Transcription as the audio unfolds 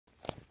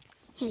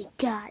Hey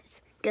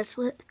guys, guess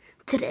what?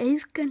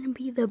 Today's gonna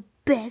be the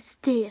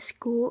best day of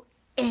school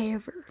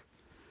ever.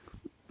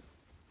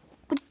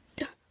 But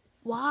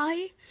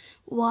why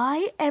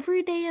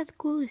every day at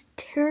school is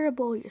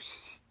terrible? You're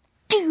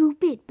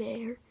stupid,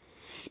 Bear.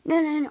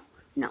 No.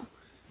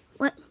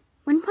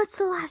 When was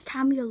the last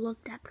time you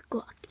looked at the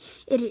clock?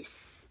 It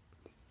is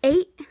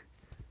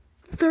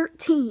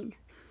 8:13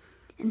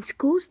 and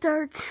school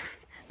starts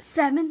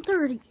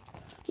 7:30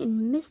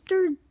 and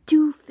Mr.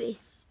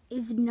 Dufus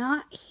is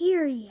not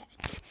here yet.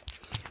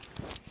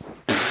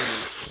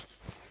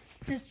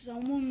 Did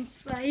someone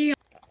say?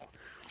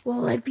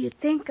 Well, if you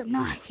think I'm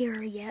not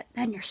here yet,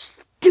 then you're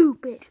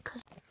stupid.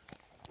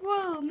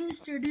 Whoa,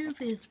 Mr.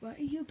 Dufus, why are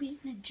you being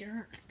a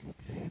jerk?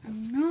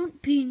 I'm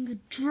not being a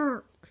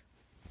jerk.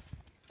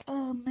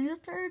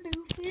 Mr.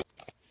 Dufus,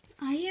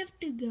 I have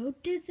to go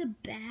to the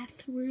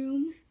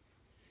bathroom.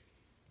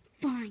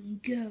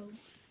 Fine, go.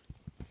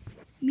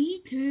 Me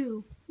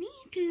too.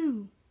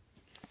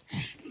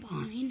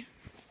 Fine.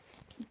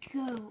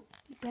 Go.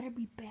 You better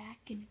be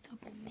back in a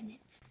couple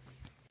minutes.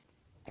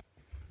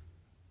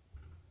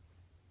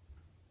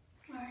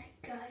 Alright,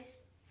 guys.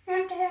 I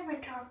have to have a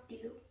talk to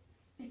you.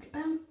 It's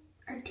about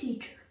our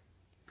teacher.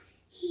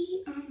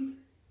 He's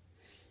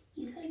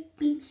like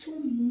being so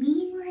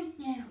mean right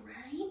now,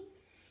 right?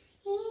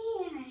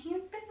 Yeah, he's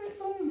been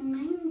so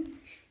mean.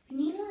 We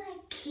need to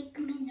like kick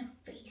him in the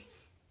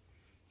face.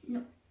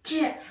 No,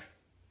 Jeff,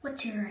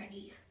 what's your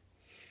idea?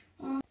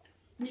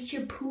 We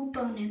should poop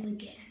on him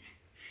again.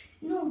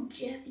 No,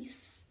 Jeff,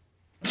 he's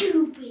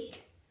stupid.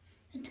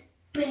 It's a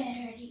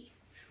bad idea.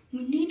 We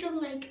need to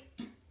like,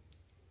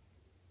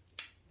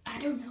 I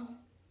don't know.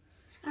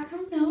 I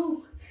don't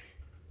know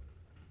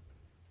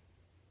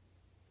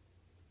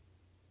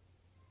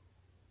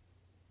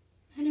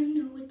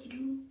what to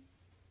do.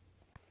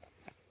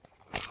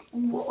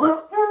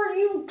 What were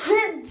you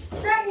kids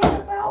saying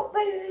about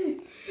me?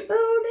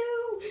 Oh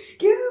no,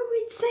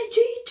 it's the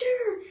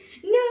teacher.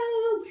 No.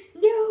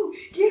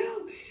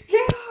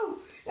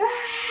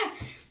 Ah!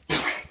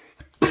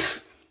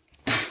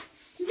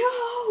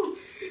 No,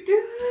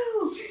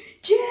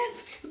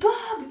 Jeff,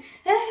 Bob,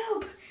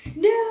 help.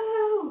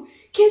 No,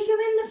 kick him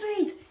in the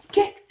face.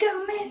 Kick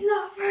him in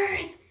the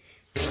face.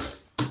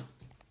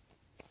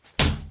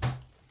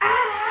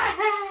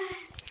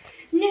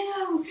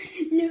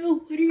 No,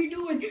 what are you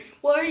doing?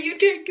 Why are you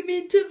taking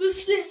me to the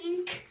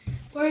sink?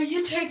 Why are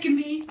you taking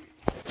me?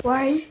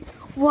 Why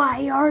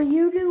are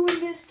you doing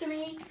this to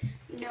me?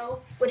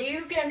 No, what are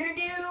you gonna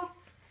do?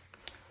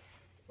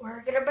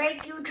 We're gonna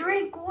make you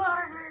drink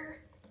water.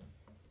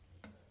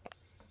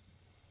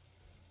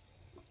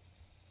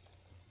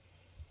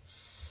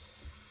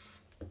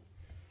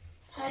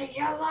 How do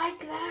you like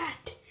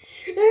that?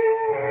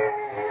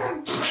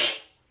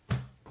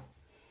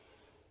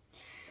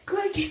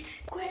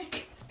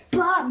 Quick,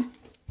 Bob,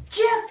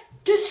 Jeff,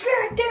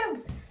 distract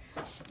him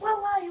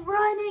while I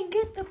run and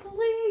get the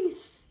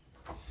police.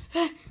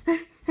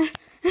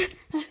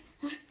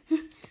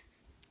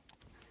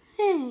 Hey,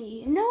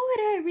 you know what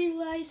I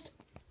realized?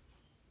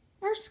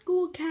 Our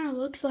school kind of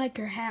looks like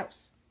our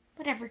house.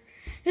 Whatever.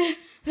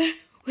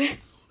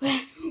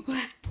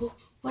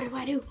 What do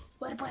I do?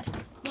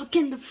 Look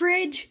in the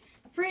fridge.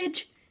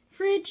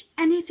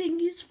 Anything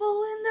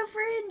useful in the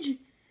fridge?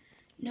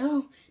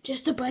 No,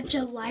 just a bunch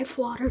of life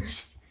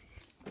waters.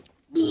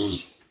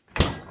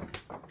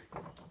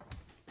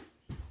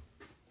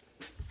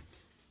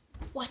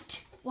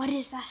 What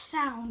is that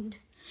sound?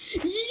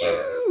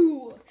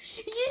 You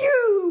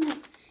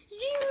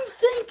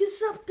think of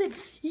something.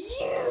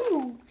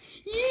 You.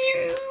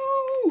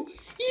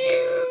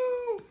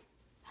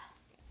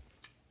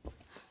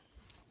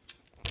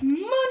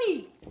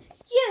 Money.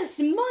 Yes,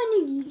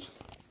 money.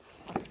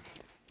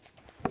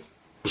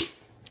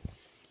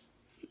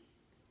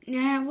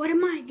 Now, what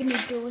am I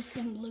gonna do with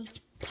some loose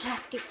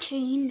pocket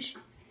change?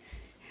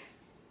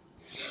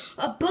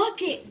 A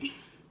bucket.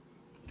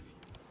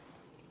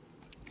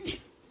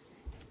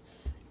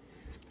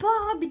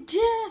 Bob,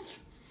 Jeff,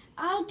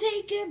 I'll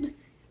take him.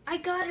 I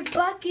got a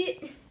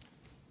bucket.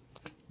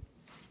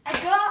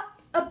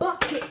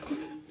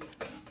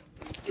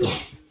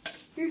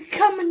 You're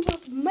coming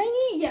with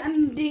me,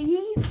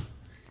 Andy.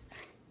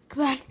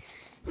 Come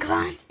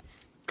on.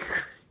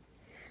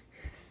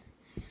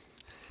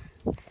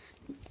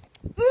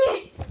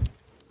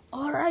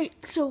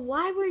 Alright, so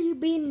why were you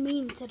being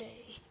mean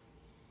today?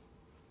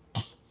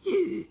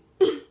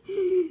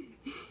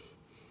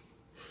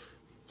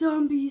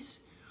 Zombies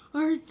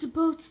aren't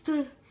supposed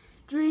to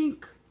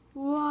drink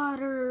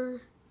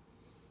water.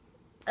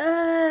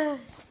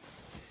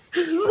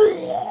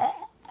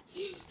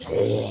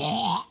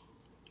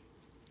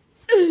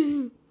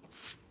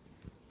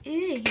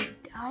 He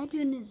died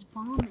in his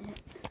vomit.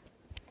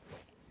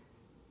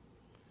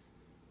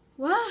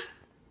 What?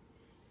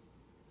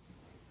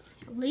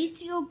 At least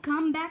he'll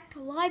come back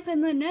to life in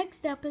the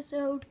next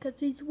episode, because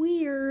he's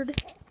weird.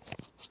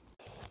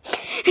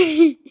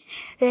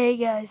 Hey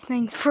guys,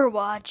 thanks for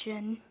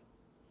watching.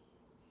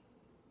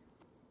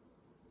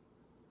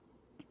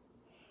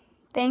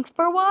 Thanks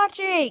for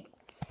watching.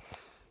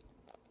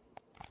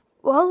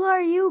 Well,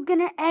 are you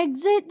gonna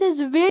exit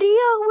this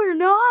video or